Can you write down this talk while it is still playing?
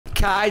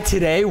Kai.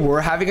 Today we're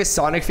having a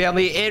Sonic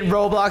family in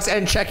Roblox,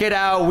 and check it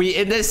out. We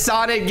in this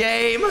Sonic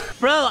game.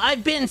 Bro,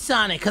 I've been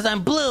Sonic because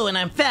I'm blue and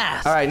I'm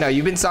fast. All right, no,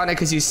 you've been Sonic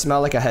because you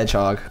smell like a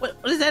hedgehog.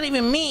 What does that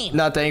even mean?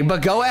 Nothing,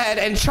 but go ahead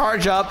and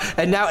charge up.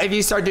 And now if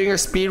you start doing your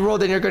speed roll,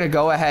 then you're going to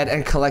go ahead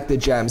and collect the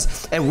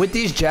gems. And with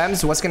these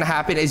gems, what's going to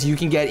happen is you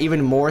can get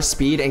even more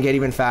speed and get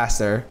even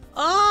faster.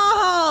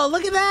 Oh,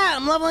 look at that.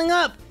 I'm leveling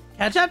up.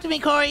 Catch up to me,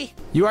 Kory.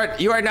 You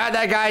are not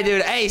that guy,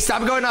 dude. Hey,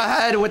 stop going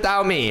ahead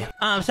without me. Oh,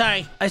 I'm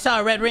sorry. I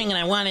saw a red ring and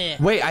I wanted it.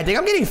 Wait, I think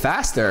I'm getting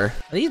faster.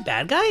 Are these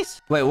bad guys?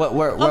 Wait, what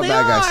they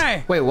bad are.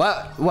 guys? Wait,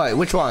 what?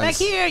 Which ones? Back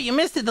here. You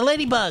missed it. The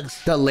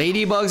ladybugs. The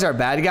ladybugs are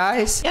bad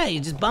guys? Yeah,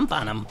 you just bump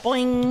on them.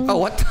 Boing. Oh,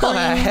 what the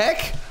boing.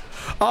 heck?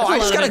 Oh, I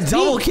just got a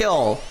double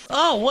kill.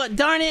 Oh, what?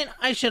 Darn it.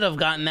 I should have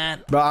gotten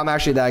that. Bro, I'm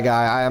actually that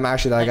guy. I am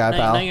actually that guy,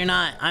 pal. No, you're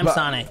not. I'm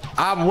Sonic.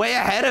 I'm way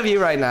ahead of you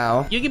right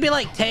now. You could be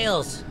like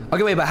Tails.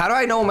 Okay, wait, but how do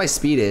I know what my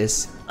speed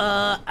is?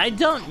 I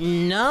don't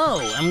know.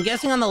 I'm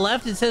guessing on the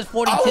left it says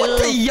 42. Oh,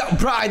 what the?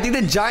 Bro, I think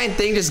the giant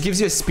thing just gives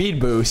you a speed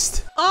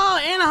boost. Oh,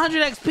 and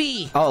 100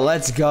 XP. Oh,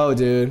 let's go,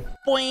 dude.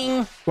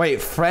 Boing.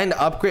 Wait, friend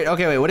upgrade.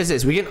 Okay, wait, what is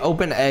this? We can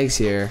open eggs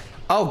here.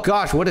 Oh,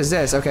 gosh, what is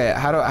this? Okay,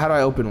 how do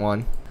I open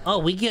one? Oh,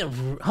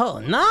 oh,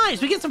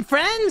 nice. We get some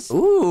friends.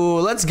 Ooh,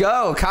 let's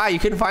go. Kai, you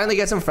can finally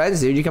get some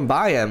friends, dude. You can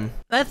buy him.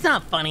 That's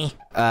not funny.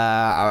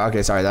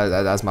 Okay, sorry.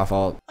 That's my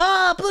fault.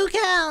 Oh, blue cow.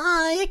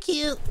 Oh, you're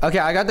cute. Okay,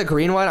 I got the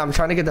green one. I'm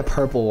trying to get the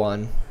purple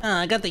one. Oh,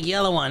 I got the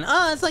yellow one.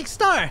 Oh, it's like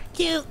Star.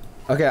 Cute.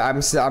 Okay,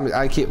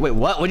 I keep. Wait,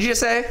 what? What did you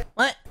just say?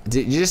 What?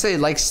 Did you just say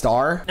like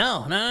star?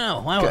 No.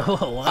 Why,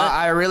 what?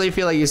 I really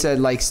feel like you said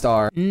like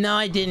star. No,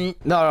 I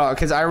didn't. No,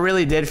 because I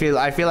really did feel.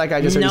 I feel like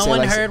I just heard you say no one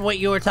like, heard what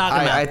you were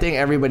talking about. I think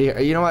everybody.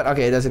 You know what?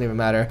 Okay, it doesn't even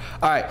matter.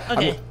 All right.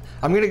 Okay.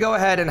 I'm gonna go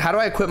ahead and how do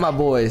I equip my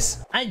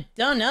boys? I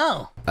don't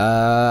know.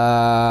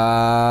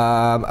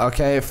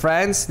 Okay,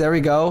 friends. There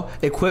we go.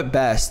 Equip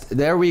best.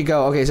 There we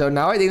go. Okay, so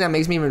now I think that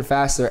makes me even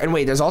faster. And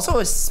wait, there's also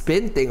a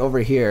spin thing over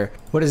here.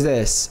 What is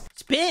this?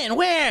 Spin?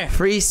 Where?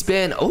 Free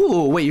spin.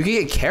 Oh, wait, you can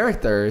get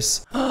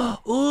characters.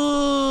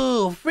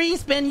 Ooh, free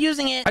spin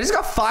using it. I just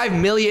got 5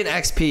 million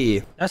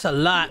XP. That's a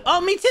lot. Oh,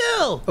 me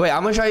too. Wait,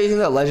 I'm gonna try using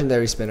the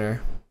legendary spinner.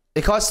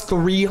 It costs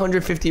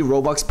 350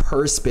 Robux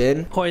per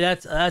spin. Kory,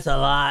 that's a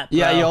lot, bro.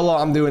 Yeah, YOLO,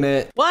 I'm doing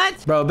it.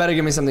 What? Bro, it better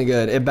give me something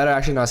good. It better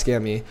actually not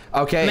scam me.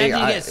 Okay. Imagine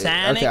you get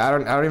Sonic. Okay, I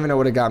don't even know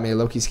what it got me.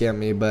 Low-key scammed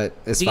me, but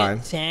it's fine.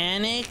 You get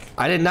Sonic?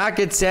 I did not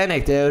get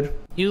Sonic, dude.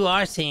 You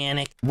are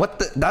Sonic. What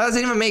the? That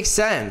doesn't even make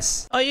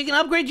sense. Oh, you can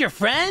upgrade your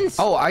friends?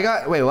 Oh,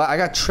 wait, what? I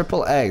got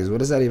triple eggs. What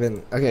does that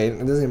even? Okay, it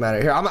doesn't even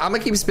matter. Here, I'm gonna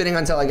keep spinning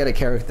until I get a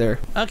character.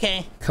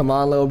 Okay. Come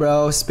on, little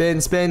bro.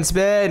 Spin, spin,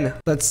 spin.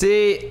 Let's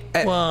see.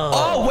 Whoa.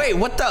 Oh, wait,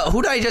 what the?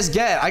 Who did I just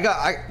get?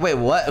 Wait,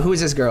 what? Who is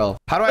this girl?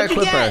 How do I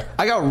equip her?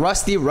 I got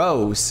Rusty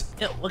Rose.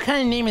 What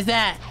kind of name is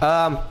that?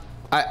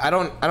 I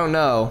don't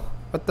know.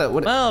 What?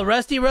 Well,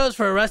 Rusty Rose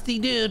for a rusty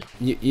dude.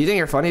 You think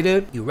you're funny,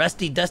 dude? You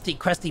rusty, dusty,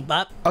 crusty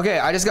bop. Okay,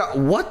 I just got,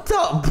 what the,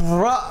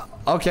 bruh?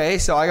 Okay,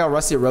 so I got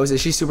Rusty Rose. Is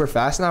she super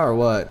fast now or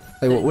what?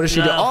 Like, what does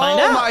she do?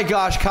 Oh my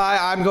gosh,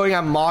 Kai, I'm going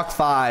at Mach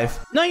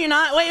 5. No, you're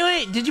not.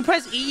 Wait. Did you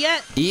press E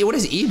yet? E? What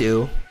does E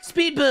do?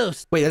 Speed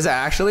boost. Wait, is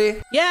that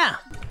actually? Yeah.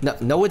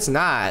 No, it's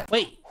not.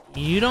 Wait.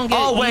 You don't get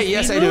Oh, wait,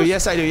 yes, I do.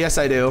 Yes, I do. Yes,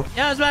 I do.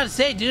 Yeah, I was about to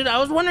say, dude, I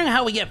was wondering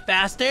how we get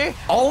faster.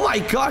 Oh my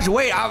gosh,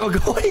 wait, I'm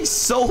going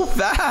so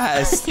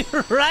fast.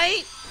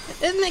 Right?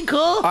 Isn't it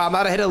cool? I'm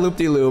about to hit a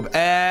loop-de-loop,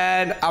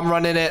 and I'm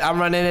running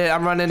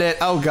it.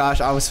 Oh gosh,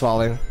 I was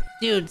falling.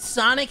 Dude,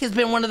 Sonic has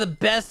been one of the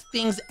best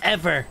things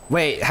ever.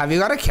 Wait, have you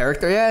got a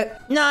character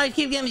yet? No, I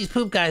keep getting these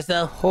poop guys,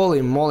 though.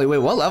 Holy moly, wait,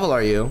 what level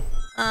are you?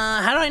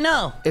 How do I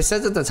know? It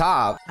says at the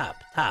top.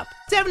 Top.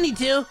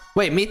 72.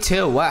 Wait, me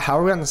too. What? How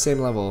are we on the same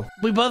level?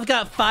 We both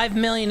got 5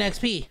 million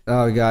XP.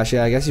 Oh gosh,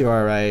 yeah, I guess you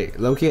are right.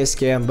 Low-key a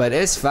scam, but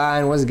it's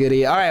fine. What's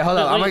goodie? All right, hold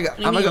on. I'm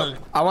gonna go.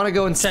 I want to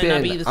go and spin. Should I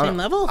not be the same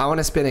level? I want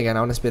to spin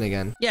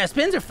again. Yeah,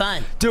 spins are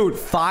fun. Dude,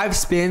 5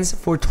 spins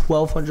for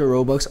 1,200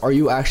 Robux. Are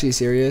you actually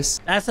serious?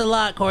 That's a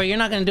lot, Kory. You're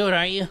not gonna do it,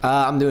 are you?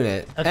 I'm doing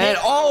it. Okay. And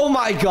oh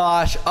my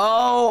gosh,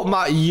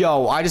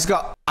 yo, I just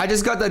got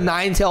the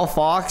 9-tail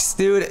fox,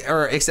 dude.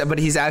 But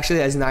he's actually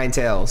has 9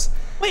 tails.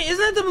 Wait,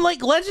 isn't that the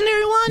like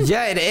legendary one?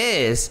 Yeah, it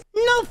is.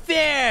 No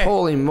fair.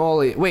 Holy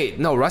moly. Wait,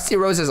 no, Rusty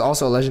Rose is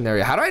also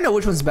legendary. How do I know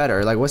which one's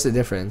better? Like, what's the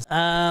difference?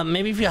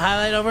 Maybe if you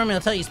highlight over him, it'll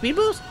tell you speed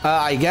boost?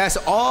 I guess.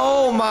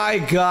 Oh my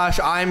gosh,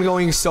 I'm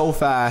going so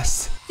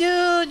fast.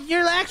 Dude,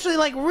 you're actually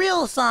like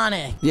real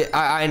Sonic. Yeah,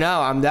 I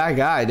know. I'm that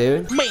guy,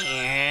 dude.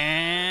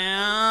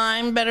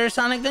 I'm better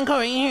Sonic than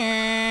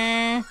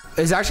Kory.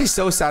 It's actually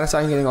so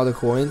satisfying getting all the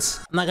coins.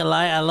 I'm not gonna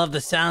lie, I love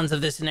the sounds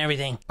of this and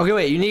everything. Okay,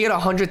 wait, you need to get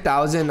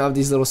 100,000 of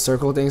these little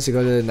circle things to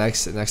go to the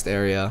next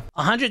area.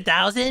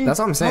 100,000? That's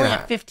what I'm saying. Only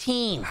at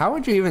 15. How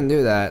would you even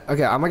do that?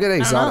 Okay, I'm gonna get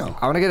exotic.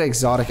 I want to get an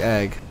exotic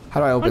egg. How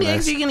do I open this? How many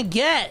eggs are you gonna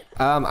get?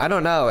 I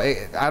don't know.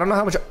 I don't know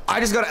how much. I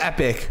just got an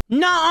epic.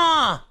 Nuh-uh.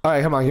 All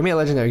right, come on. Give me a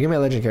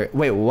legendary.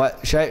 Wait,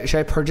 what? Should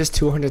I purchase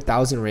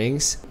 200,000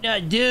 rings?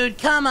 Dude,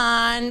 come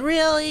on.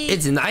 Really?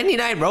 It's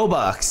 99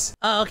 Robux.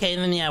 Oh, okay.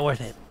 Then yeah,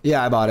 worth it.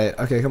 Yeah, I bought it.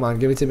 Okay, come on,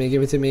 give it to me,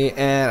 give it to me.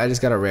 And I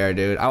just got a rare,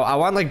 dude. I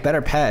want like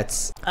better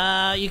pets.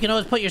 You can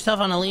always put yourself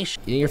on a leash.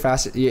 You think you're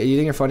fast? You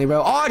think you're funny,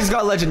 bro? Oh, I just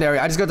got legendary.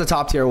 I just got the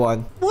top tier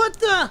one. What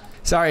the?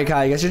 Sorry,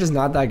 Kai. I guess you're just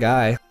not that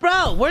guy.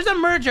 Bro, where's a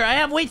merger? I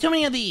have way too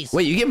many of these.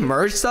 Wait, you can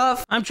merge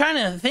stuff? I'm trying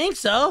to think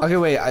so. Okay,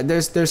 wait.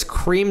 There's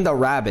Cream the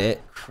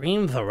Rabbit.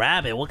 Cream the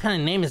Rabbit? What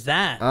kind of name is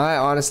that? I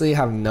honestly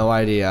have no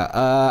idea.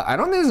 I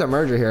don't think there's a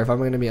merger here, if I'm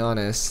gonna be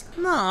honest.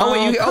 No, Oh,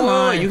 wait, come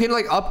on. you can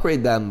like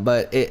upgrade them,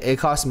 but it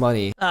costs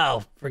money.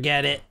 Oh,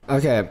 forget it.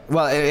 Okay,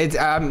 well, it's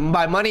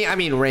by money, I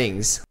mean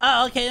rings.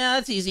 Oh, okay, no,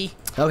 that's easy.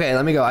 Okay,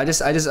 let me go. I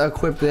just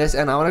equipped this,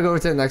 and I want to go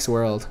to the next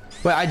world.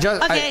 Wait, I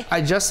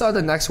just saw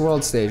the next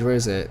world stage. Where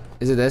is it?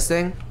 Is it this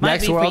thing? Might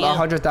next be world, for you.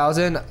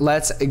 100,000.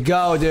 Let's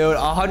go, dude.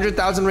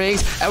 100,000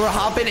 rings, and we're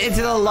hopping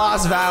into the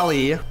Lost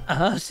Valley.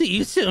 See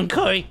you soon,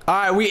 Kory. All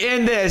right, we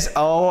in this.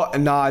 Oh,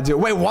 nah,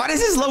 dude. Wait, why does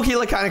this low-key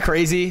look kind of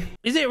crazy?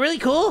 Is it really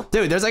cool?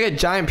 Dude, there's like a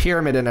giant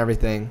pyramid and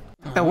everything.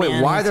 And wait,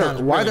 man, why are that there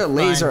sounds why are there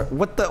really laser?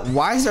 fun.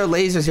 Why is there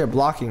lasers here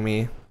blocking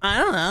me? I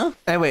don't know.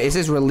 Anyway, it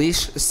says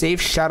release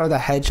save Shadow the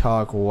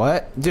Hedgehog.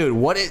 What? Dude,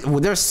 what is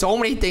there's so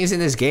many things in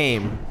this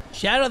game.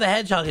 Shadow the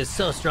Hedgehog is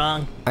so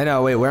strong. I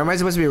know. Wait, where am I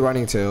supposed to be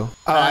running to?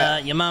 Oh,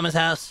 Your mama's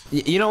house.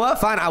 you know what?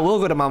 Fine, I will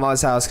go to my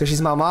mom's house because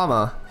she's my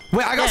mama.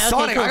 Wait, I got Yeah, okay,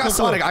 Sonic. cool, I got cool,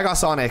 Sonic. cool. I got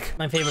Sonic.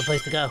 My favorite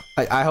place to go.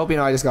 I hope you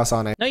know I just got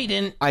Sonic. No, you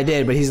didn't. I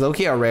did, but he's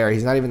low-key a rare.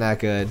 He's not even that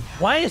good.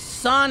 Why is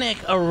Sonic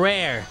a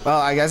rare?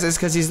 Well, I guess it's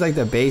because he's like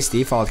the base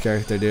default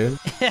character, dude.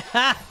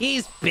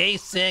 He's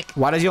basic.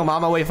 Why does your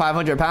mama weigh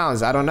 500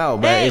 pounds? I don't know,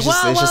 but Hey, it's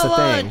just, whoa, it's just whoa,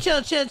 a whoa.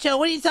 thing. Chill.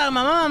 What are you talking about?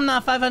 My mom,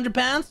 not 500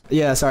 pounds.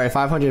 Yeah, sorry,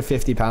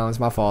 550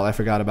 pounds. My fault. I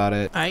forgot about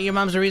it. All right, your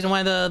mom's the reason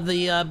why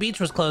the beach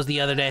was closed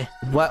the other day.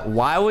 What?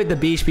 Why would the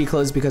beach be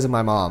closed because of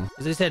my mom?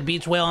 Because they said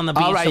beach whale on the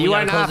beach. All right, so we you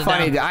are gotta not close it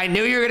funny. down. I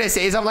knew you were gonna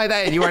say something like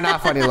that, and you are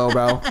not funny, low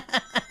bro.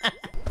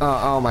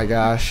 Oh my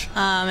gosh.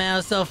 Oh man, it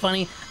was so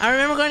funny. I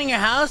remember going to your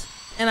house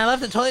and I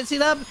left the toilet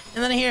seat up,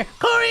 and then I hear,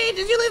 Kory,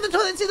 did you leave the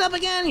toilet seat up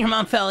again? Your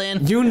mom fell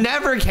in. You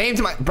never came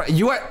to my. Bro,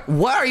 you are.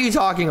 What are you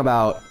talking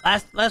about?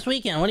 Last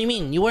weekend. What do you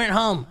mean? You weren't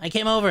home. I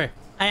came over.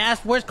 I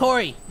asked, where's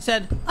Kory? He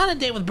said, on a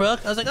date with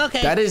Brooke. I was like,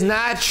 okay. That is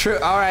not true.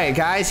 All right,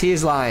 guys, he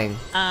is lying.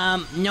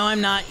 No,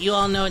 I'm not. You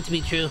all know it to be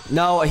true.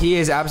 No, he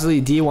is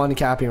absolutely D1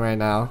 capping right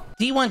now.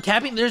 D1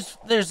 capping?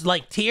 There's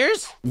like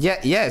tears? Yeah,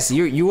 yes,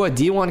 you a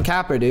D1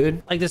 capper,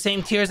 dude. Like the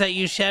same tears that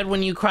you shed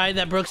when you cried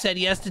that Brooke said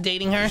yes to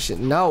dating her?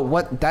 No,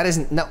 what? That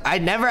is no. I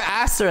never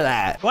asked her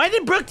that. Why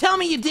did Brooke tell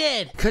me you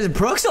did? Cause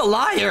Brooke's a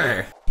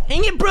liar.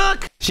 Dang it,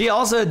 Brooke! She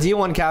also a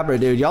D1 capper,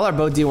 dude. Y'all are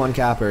both D1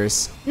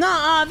 cappers.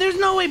 Nuh-uh, there's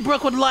no way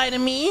Brooke would lie to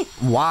me.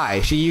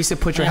 Why? She used to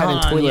put your Wait, head in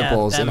hold on, toilet yeah,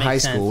 bowls that in makes high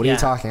sense, school. What are you yeah.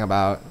 talking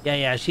about?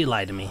 Yeah, she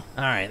lied to me.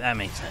 All right, that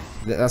makes sense.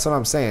 That's what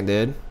I'm saying,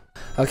 dude.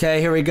 Okay,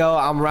 here we go.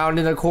 I'm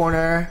rounding the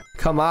corner.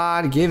 Come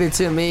on, give it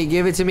to me.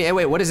 Give it to me. Hey,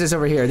 wait, what is this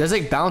over here? There's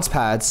like bounce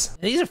pads.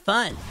 These are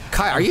fun.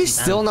 Kai, are you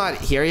still not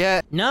here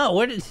yet? No,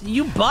 where did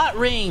you bought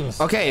rings?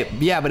 Okay,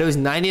 yeah, but it was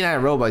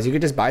 99 Robux. You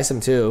could just buy some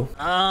too.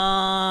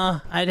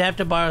 I'd have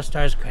to borrow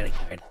Star's credit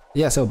card.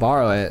 Yeah, so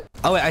borrow it.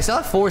 Oh wait, I still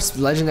have 4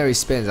 legendary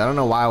spins. I don't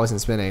know why I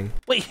wasn't spinning.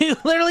 Wait, you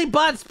literally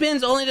bought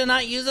spins only to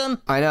not use them?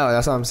 I know,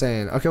 that's what I'm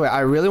saying. Okay, wait, I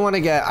really want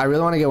to get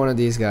one of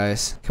these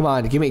guys. Come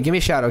on, give me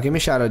shadow,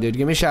 dude.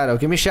 Give me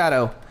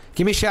shadow.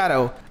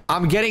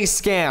 I'm getting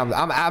scammed.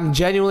 I'm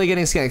genuinely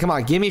getting scammed. Come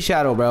on, give me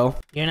shadow, bro.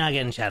 You're not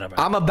getting shadow, bro.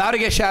 I'm about to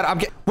get shadow.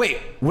 Wait,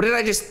 what did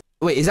I just?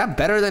 Wait, is that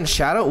better than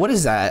shadow? What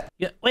is that?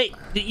 Yeah, wait,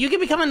 you can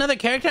become another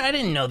character? I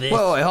didn't know this.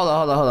 Wait, hold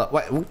on.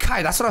 Wait,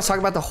 Kai, that's what I was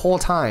talking about the whole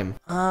time.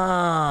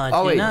 Oh,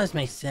 Oh, dude, wait. now this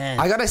makes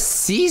sense. I got a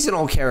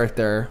seasonal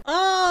character.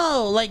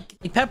 Oh, like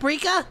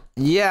Paprika?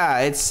 Yeah,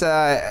 it's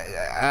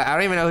I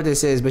don't even know who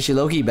this is, but she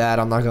low-key bad,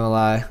 I'm not gonna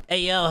lie. Hey,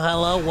 yo,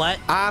 hello, what?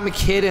 I'm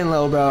kidding,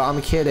 Lil bro,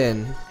 I'm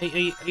kidding. Are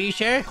you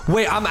sure?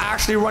 Wait, I'm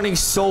actually running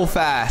so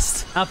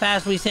fast. How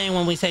fast we saying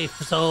when we say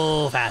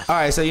so fast? All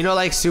right, so you know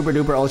like super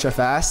duper ultra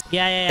fast?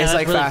 Yeah, It's that's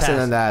like really faster fast.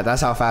 than that.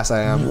 That's how fast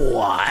I am.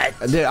 What?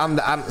 Dude, I'm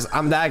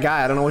that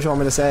guy. I don't know what you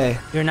want me to say.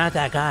 You're not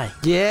that guy.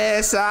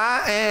 Yes,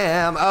 I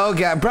am. Oh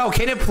god, bro,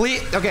 can it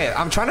please? Okay,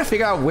 I'm trying to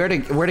figure out where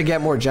to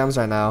get more gems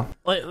right now.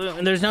 Wait,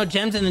 there's no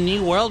gems in the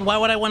new world? Why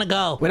would I want to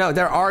go? Wait, no,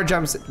 there are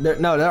gems.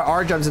 There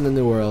are gems in the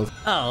new world.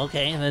 Oh,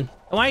 okay, then.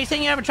 Why are you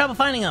saying you're having trouble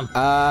finding them?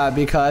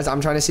 Because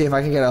I'm trying to see if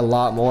I can get a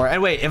lot more.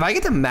 And wait, if I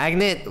get the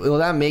magnet, will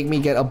that make me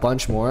get a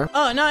bunch more?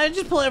 Oh, no, I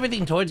just pull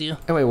everything towards you.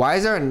 And wait, why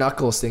is there a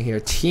Knuckles thing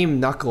here? Team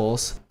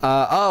Knuckles.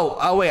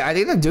 Oh, wait, I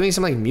think they're doing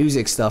some like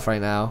music stuff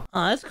right now.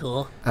 Oh, that's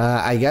cool.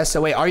 I guess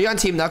so. Wait, are you on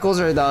Team Knuckles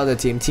or the other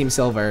team, Team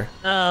Silver?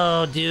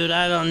 Oh, dude,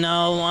 I don't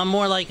know. I'm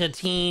more like a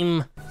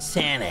team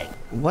Sonic.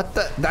 What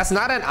the? That's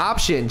not an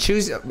option.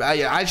 Choose.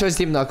 I chose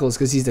Team Knuckles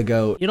because he's the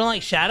GOAT. You don't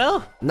like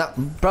Shadow? No,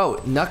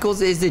 bro,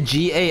 Knuckles is the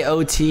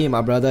GAOT,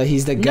 my brother.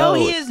 He's the GOAT. No,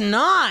 he is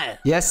not.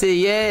 Yes,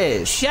 he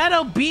is.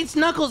 Shadow beats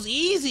Knuckles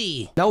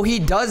easy. No, he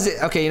does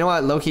it. Okay, you know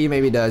what? Loki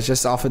maybe does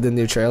just off of the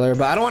new trailer,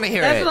 but I don't want to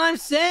hear That's it. what I'm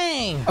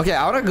saying. Okay,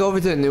 I want to go over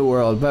to the new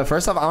world, but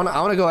first off, I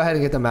want to go ahead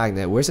and get the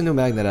magnet. Where's the new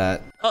magnet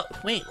at? Oh,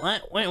 wait,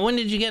 what? When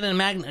did you get a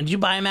magnet? Did you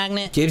buy a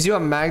magnet? Gives you a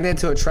magnet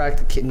to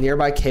attract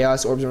nearby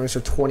chaos orbs and rings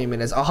for 20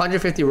 minutes.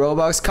 150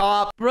 Robux.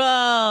 Cop.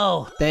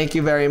 Bro. Thank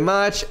you very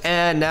much.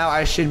 And now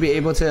I should be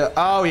able to...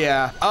 Oh,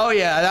 yeah. Oh,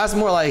 yeah. That's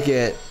more like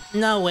it.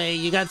 No way.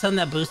 You got something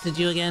that boosted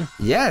you again?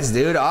 Yes,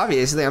 dude.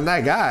 Obviously, I'm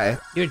that guy.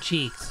 Your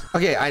cheeks.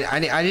 Okay, I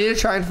need to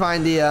try and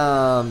find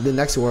the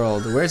next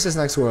world. Where's this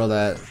next world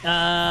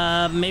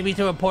at? Maybe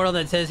through a portal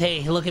that says,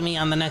 hey, look at me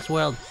on the next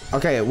world.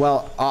 Okay,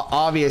 well,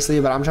 obviously,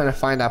 but I'm trying to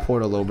find that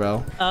portal, little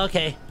bro.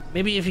 Okay.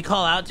 Maybe if you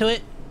call out to it.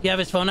 Do you have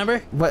his phone number?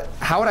 What?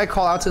 How would I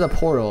call out to the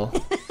portal?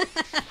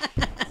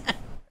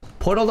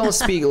 Portal don't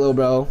speak, little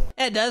bro.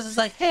 Yeah, it does. It's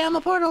like, hey, I'm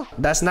a portal.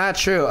 That's not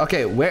true.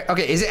 Okay, where?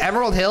 Okay, is it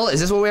Emerald Hill?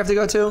 Is this where we have to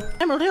go to?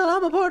 Emerald Hill,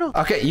 I'm a portal.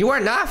 Okay, you are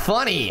not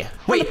funny.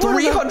 Wait,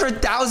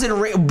 300,000,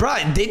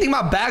 bruh, they think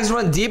my bags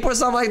run deep or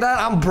something like that?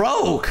 I'm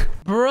broke.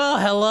 Bro,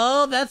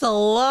 hello? That's a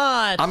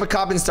lot. I'm a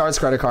cop in Star's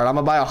credit card. I'm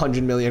gonna buy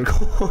 100 million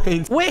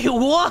coins. Wait,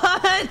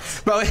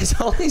 what? Bro, it's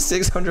only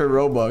 600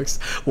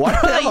 Robux. Why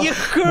You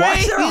why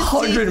is there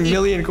 100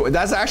 million coins?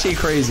 That's actually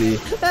crazy.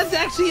 That's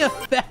actually a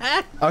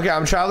fact. Okay,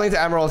 I'm traveling to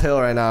Emerald Hill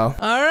right now.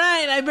 All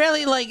right, I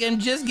barely am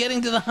just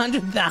getting to the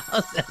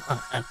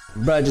 100,000.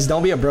 Bro, just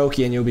don't be a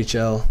brokey and you'll be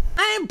chill.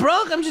 I ain't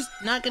broke. I'm just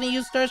not gonna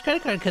use Star's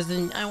credit card because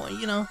then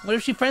what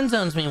if she friend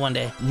zones me one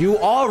day? You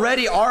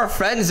already are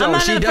friend zone.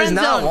 She does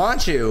not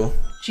want you.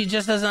 She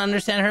just doesn't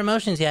understand her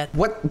emotions yet.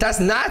 What?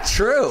 That's not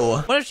true.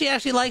 What if she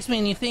actually likes me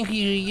and you think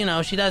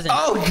she doesn't?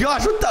 Oh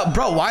gosh, what the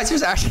bro? Why is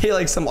there actually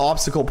like some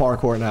obstacle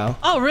parkour now?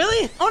 Oh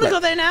really? I want to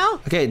go there now.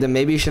 Okay, then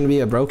maybe you shouldn't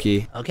be a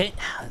brokey. Okay,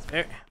 that's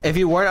fair. If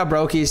you weren't a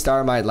brokey,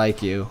 Star might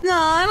like you. No,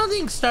 I don't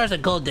think Star's a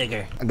gold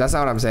digger. That's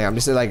not what I'm saying. I'm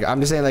just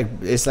saying like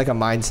it's like a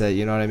mindset.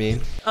 You know what I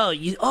mean?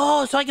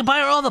 Oh, so I can buy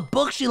her all the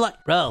books she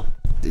like, bro.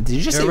 Did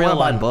you just say you want to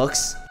buy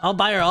books? I'll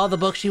buy her all the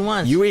books she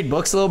wants. You read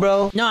books, little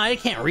bro? No, I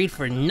can't read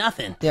for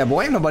nothing. Yeah,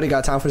 boy, ain't nobody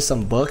got time for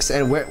some books.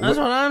 And that's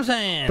what I'm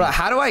saying. But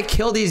how do I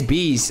kill these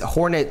bees,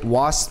 hornet,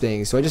 wasp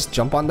things? So I just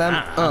jump on them?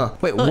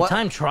 Wait, what?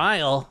 Time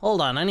trial.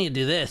 Hold on, I need to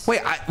do this. Wait.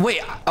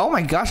 Oh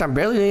my gosh, I'm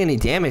barely doing any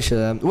damage to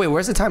them. Wait,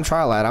 where's the time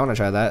trial at? I want to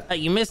try that.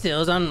 You missed it. It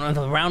was on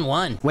round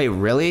 1. Wait,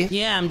 really?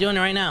 Yeah, I'm doing it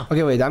right now.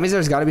 Okay, wait. That means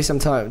there's got to be some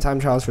time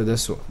trials for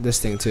this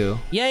thing too.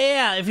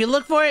 Yeah. If you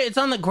look for it, it's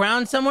on the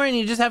ground somewhere, and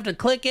you just have to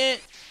click it.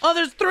 Oh,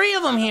 there's 3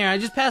 of them here. I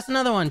just passed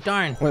another one.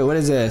 Darn. Wait, what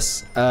is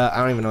this? I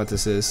don't even know what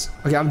this is.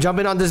 Okay, I'm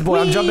jumping on this boy.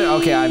 I'm jumping.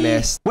 Okay, I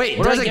missed.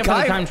 Wait, there's a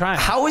guy.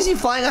 How is he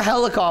flying a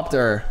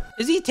helicopter?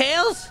 Is he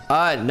Tails?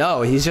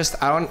 No, he's just,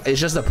 it's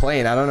just a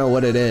plane. I don't know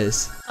what it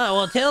is. Oh,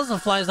 well, Tails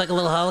flies like a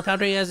little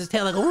helicopter. He has his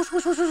tail like a whoosh,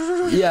 whoosh, whoosh,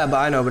 whoosh, whoosh. Yeah, but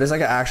I know, but it's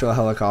like an actual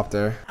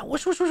helicopter.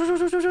 Whoosh, whoosh, whoosh,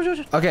 whoosh, whoosh,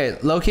 whoosh. Okay,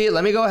 Loki,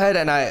 let me go ahead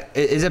and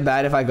is it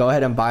bad if I go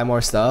ahead and buy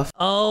more stuff?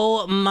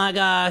 Oh my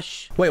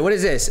gosh. Wait, what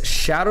is this?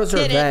 Shadow's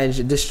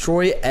Revenge.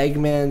 Destroy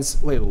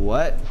Eggman's, wait,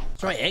 what?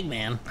 Destroy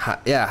Eggman.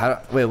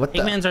 Wait, what the?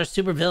 Eggman's our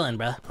super villain,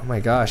 bro. Oh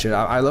my gosh, dude.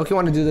 I low-key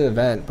want to do the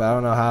event, but I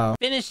don't know how.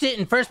 Finished it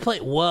in first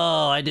place.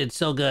 Whoa, I did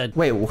so good.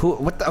 Wait,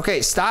 what the?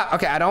 Okay, stop.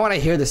 Okay, I don't want to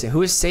hear this thing.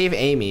 Who is Save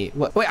Amy?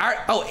 What? Wait,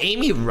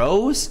 Amy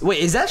Rose? Wait,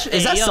 is that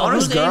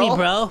Sona's girl? Amy,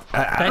 bro?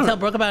 Can I tell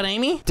Brooke about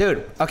Amy?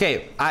 Dude,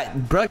 okay,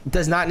 Brooke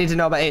does not need to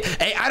know about Amy.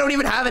 Hey, I don't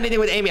even have anything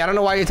with Amy. I don't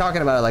know why you're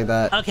talking about it like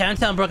that. Okay, I'm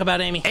telling Brooke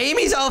about Amy.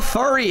 Amy's a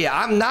furry.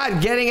 I'm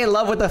not getting in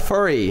love with a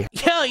furry.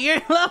 Yo, you're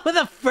in love with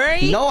a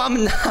furry? No,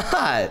 I'm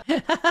not.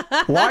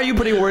 Why are you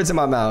putting words in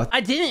my mouth? I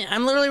didn't.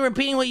 I'm literally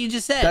repeating what you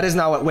just said. That is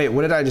not what. Wait,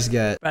 what did I just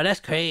get? Bro, that's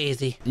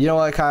crazy. You know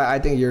what, Kai? I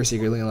think you're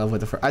secretly in love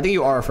with a furry. I think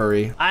you are a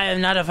furry. I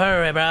am not a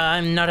furry, bro.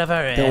 I'm not a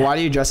furry. Then why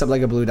do you dress up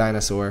like a blue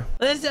dinosaur?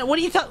 What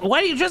are you talking? Why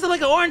do you dress up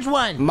like an orange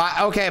one?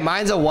 Okay,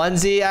 mine's a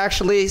onesie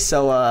actually.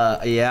 So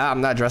yeah, I'm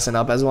not dressing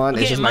up as one.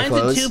 Okay, it's just my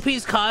clothes. Mine's a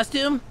 2-piece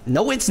costume.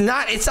 No, it's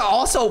not. It's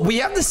also we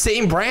have the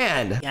same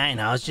brand. Yeah, I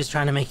know. I was just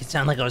trying to make it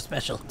sound like I was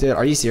special. Dude,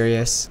 are you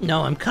serious?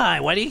 No, I'm Kai.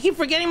 Why do you keep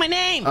forgetting my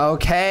name?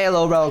 Okay,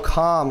 little bro,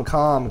 calm.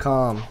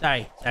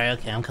 Sorry.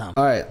 Okay, I'm calm.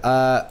 All right,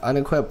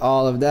 unequip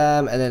all of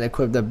them and then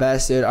equip the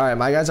best, dude. All right,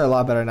 my guys are a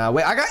lot better now.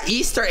 Wait, I got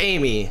Easter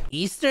Amy.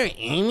 Easter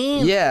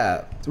Amy?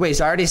 Yeah. Wait,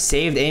 so I already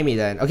saved Amy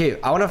then. Okay,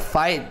 I want to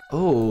fight.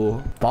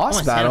 Ooh,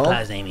 boss battle.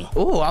 Amy.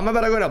 Ooh, I'm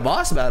about to go to a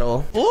boss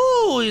battle.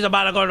 Ooh, he's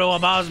about to go to a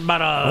boss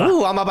battle.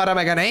 Ooh, I'm about to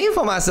make a name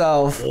for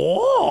myself.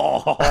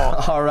 Whoa.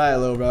 All right,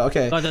 little bro.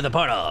 Okay. Go to the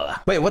portal.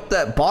 Wait, what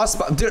the boss?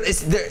 Dude,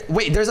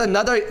 wait, there's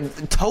another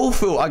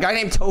Tofu. A guy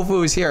named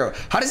Tofu is here.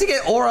 How does he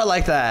get aura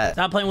like that?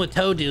 Stop playing with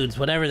toe dudes,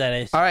 whatever that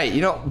is. All right,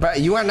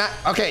 but you are not.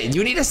 Okay,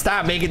 you need to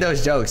stop making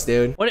those jokes,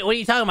 dude. What are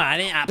you talking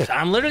about?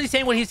 I'm literally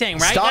saying what he's saying,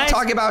 right, Stop guys?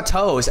 talking about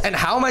toes. And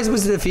how am I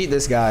supposed to defeat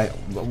this guy?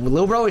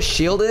 Lil bro is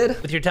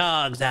shielded. With your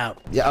togs out.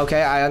 Yeah,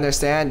 okay, I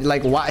understand.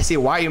 Like, why? See,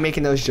 why are you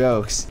making those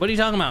jokes? What are you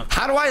talking about?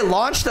 How do I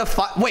launch the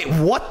Wait,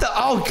 what the?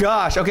 Oh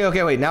gosh.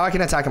 Okay, wait. Now I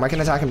can attack him. I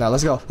can attack him now.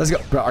 Let's go.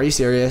 Bro, are you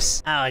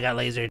serious? Oh, I got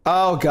lasered.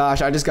 Oh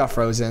gosh, I just got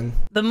frozen.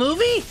 The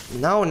movie?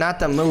 No, not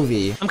the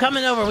movie. I'm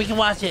coming over. We can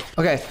watch it.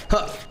 Okay.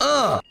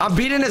 I'm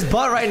beating his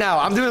butt right now.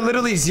 I'm doing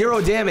literally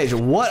 0 damage.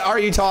 What are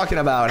you talking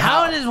about?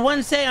 How does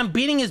one say I'm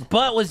beating his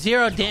butt with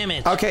 0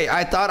 damage? Okay,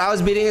 I thought I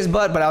was beating his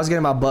butt, but I was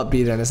getting my butt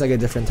beaten. It's like a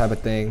different type of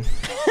thing.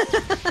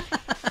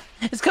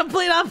 It's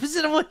complete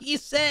opposite of what you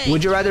say.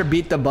 Would you rather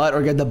beat the butt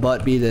or get the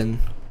butt beaten?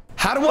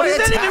 How do I does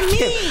that attack even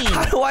him? mean?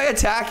 How do I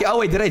attack? Oh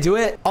wait, did I do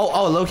it?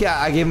 Oh, Loki,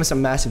 I gave him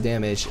some massive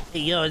damage. Hey,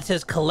 yo, it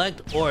says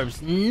collect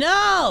orbs.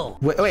 No.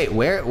 Wait,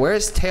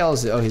 where's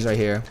Tails? Oh, he's right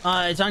here.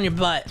 It's on your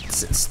butt.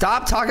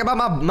 Stop talking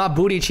about my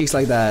booty cheeks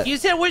like that. You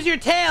said, where's your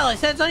tail? I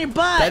said it's on your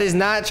butt. That is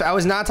not. I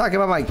was not talking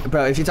about my.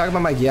 Bro, if you talk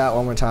about my yacht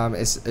one more time,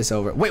 it's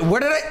over. Wait, where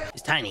did I?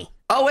 It's tiny.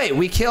 Oh wait,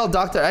 we killed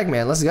Dr.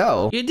 Eggman. Let's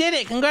go. You did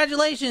it.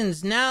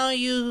 Congratulations. Now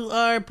you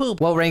are poop.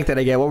 What rank did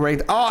I get? What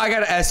rank? Oh, I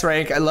got an S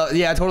rank.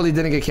 Yeah, I totally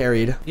didn't get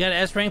carried. You got an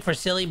S rank for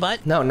silly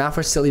butt? No, not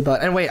for silly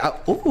butt. And wait,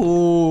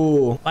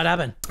 ooh. What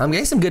happened? I'm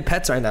getting some good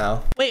pets right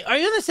now. Wait, are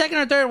you in the second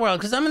or third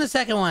world? Because I'm in the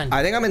second one.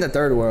 I think I'm in the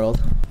third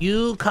world.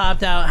 You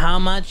copped out how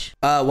much?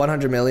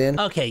 100 million.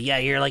 Okay, yeah,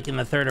 you're like in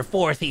the third or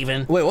fourth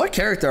even. Wait, what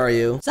character are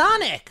you?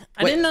 Sonic.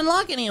 I didn't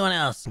unlock anyone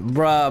else.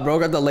 Bruh, bro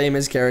got the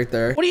lamest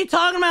character. What are you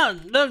talking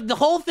about? The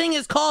whole thing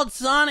is called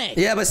Sonic.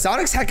 Yeah, but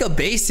Sonic's hecka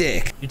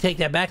basic. You take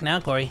that back now,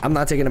 Kory. I'm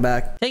not taking it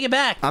back. Take it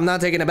back. I'm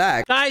not taking it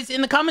back. Guys,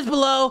 in the comments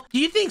below, do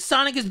you think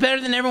Sonic is better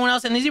than everyone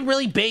else? And is he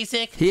really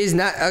basic? He is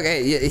not.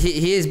 Okay, yeah,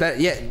 he is better.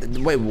 Yeah,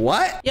 wait,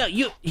 what?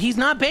 Yo, he's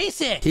not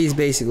basic. He's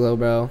basic, little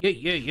bro.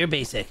 You're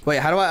basic. Wait,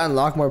 how do I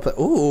unlock more?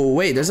 Ooh,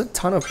 wait, there's a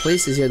ton of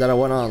places here that I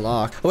want to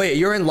unlock. Wait,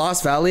 you're in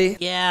Lost Valley?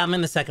 Yeah, I'm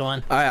in the second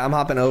one. All right, I'm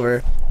hopping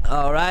over.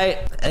 All right,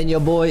 and your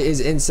boy is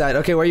inside.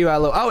 Okay, where are you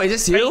at? Oh, is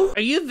this you?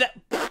 Are you that?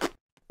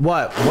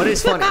 What? What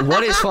is funny?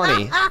 What is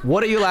funny?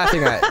 What are you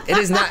laughing at? It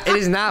is not. It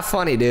is not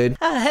funny, dude.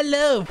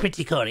 Hello,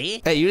 pretty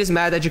Kory. Hey, you just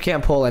mad that you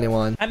can't pull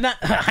anyone? I'm not.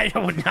 I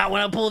would not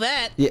want to pull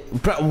that. Yeah,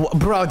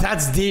 bro,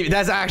 that's deep.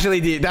 That's actually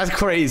deep. That's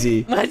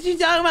crazy. What you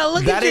talking about?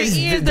 Look at your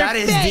ears. That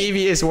is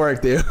devious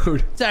work,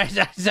 dude.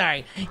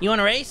 Sorry. You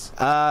want to race?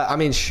 I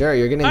mean, sure.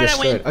 You're getting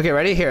destroyed. Okay,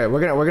 ready? Here, we're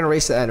gonna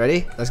race to the end.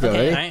 Ready? Let's go.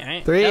 Okay, ready? all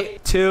right. 3,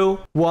 2,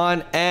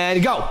 1,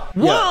 and go.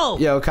 Whoa!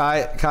 Yo,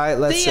 Kai,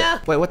 let's. See ya.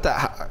 Wait, what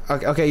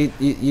the? Okay,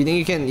 you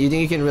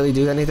think you can really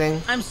do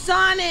anything? I'm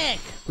Sonic.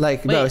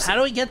 Like, wait, no. How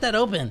do we get that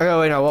open? Okay,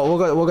 wait, no.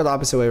 We'll go the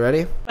opposite way.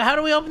 Ready? But how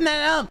do we open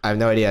that up? I have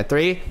no idea.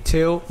 3,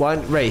 2,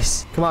 1,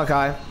 race. Come on,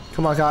 Kai.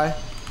 Come on, Kai.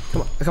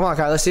 Come on,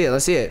 Kai. Let's see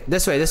it.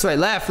 This way.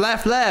 Left.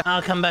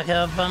 I'll come back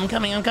up. I'm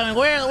coming.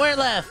 Where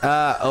left?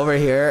 Over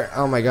here.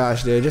 Oh my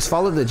gosh, dude. Just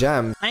follow the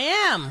gem. I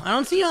am. I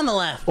don't see you on the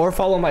left. Or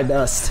follow my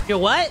dust. Your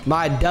what?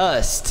 My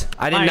dust.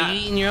 I did not. Are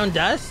you eating your own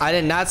dust? I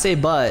did not say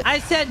butt. I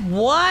said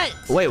what?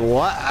 Wait,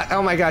 what?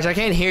 Oh my gosh, I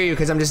can't hear you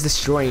because I'm just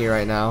destroying you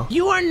right now.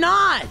 You are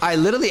not. I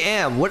literally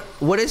am.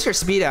 What is your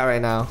speed at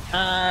right now?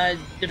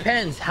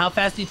 Depends. How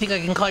fast do you think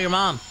I can call your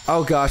mom?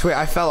 Oh gosh, wait,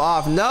 I fell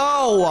off.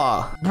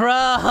 No!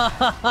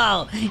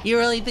 Bro, you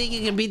really think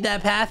you can beat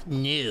that path?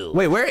 No.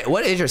 Wait,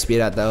 what is your speed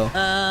at though?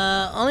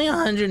 Only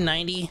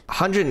 190.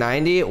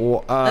 190? That's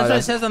what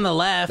it says on the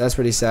left. That's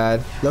pretty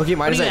sad. Loki,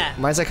 mine's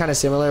like kind of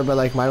similar, but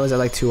like mine was at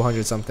like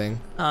 200 something.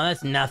 Oh,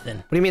 that's nothing.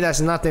 What do you mean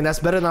that's nothing? That's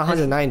better than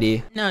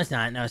 190. No, it's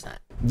not.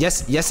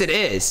 Yes, it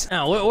is.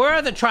 No, where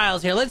are the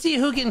trials here? Let's see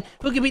who can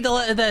beat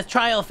the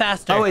trial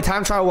faster. Oh wait,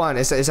 time trial 1.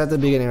 It's at the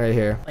beginning right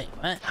here. Wait,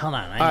 what? Hold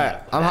on. All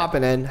right, I'm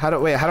hopping in. How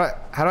do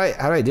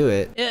I do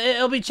it?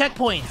 It'll be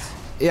checkpoints.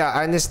 Yeah,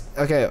 I just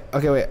okay,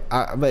 wait.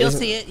 But you'll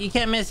see it. You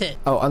can't miss it.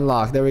 Oh,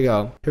 unlock. There we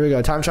go. Here we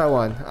go. Time trial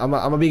 1. I'm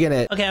gonna begin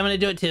it. Okay, I'm gonna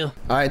do it too.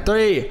 All right,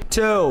 3,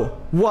 2,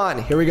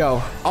 1. Here we go.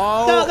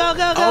 Oh,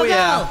 go,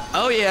 yeah.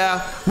 Oh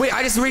yeah. Wait,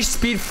 I just reached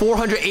speed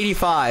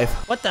 485.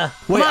 What the?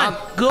 Wait, come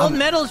on. Gold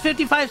medal is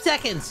 55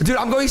 seconds. Dude,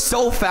 I'm going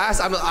so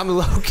fast. I'm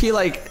low-key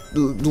like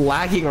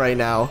lagging right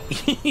now.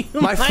 You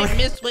might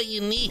miss what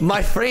you need.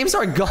 My frames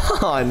are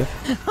gone.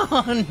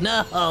 Oh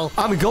no.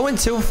 I'm going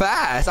too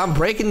fast. I'm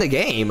breaking the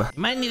game.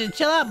 You might need to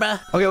chill out, bro.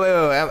 Okay,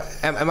 wait.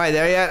 Am I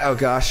there yet? Oh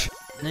gosh.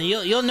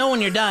 You'll know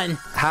when you're done.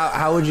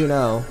 How would you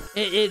know?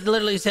 It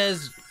literally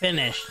says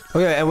finished.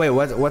 Okay, and wait,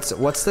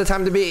 what's the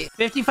time to beat?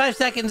 55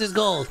 seconds is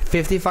gold.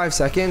 55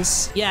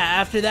 seconds? Yeah,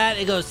 after that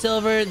it goes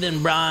silver,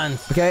 then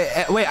bronze.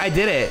 Okay, wait, I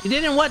did it. You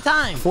did it in what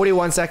time?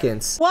 41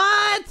 seconds.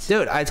 What?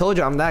 Dude, I told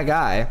you I'm that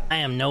guy. I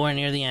am nowhere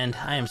near the end.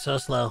 I am so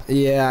slow.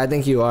 Yeah, I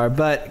think you are.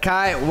 But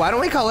Kai, why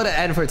don't we call it an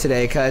end for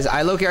today? Because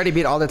I low-key already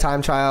beat all the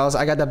time trials.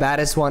 I got the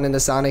baddest one in the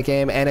Sonic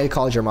game, and I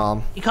called your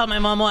mom. You called my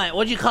mom what?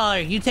 What'd you call her?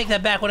 You take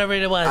that back, whatever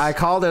it was. I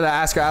called her to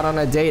ask her out on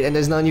a date, and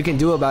there's nothing you can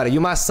do about it. You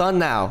my son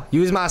now.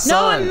 You's my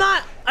son. No, I'm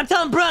not. I'm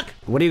telling Brooke.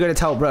 What are you going to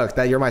tell Brooke?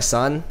 That you're my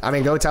son? I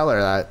mean, go tell her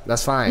that.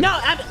 That's fine. No,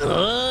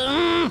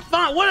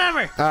 fine,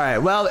 whatever. All right.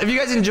 Well, if you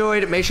guys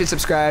enjoyed, make sure to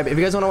subscribe. If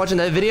you guys want to watch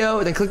another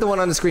video, then click the one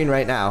on the screen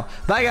right now.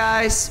 Bye,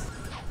 guys.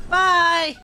 Bye.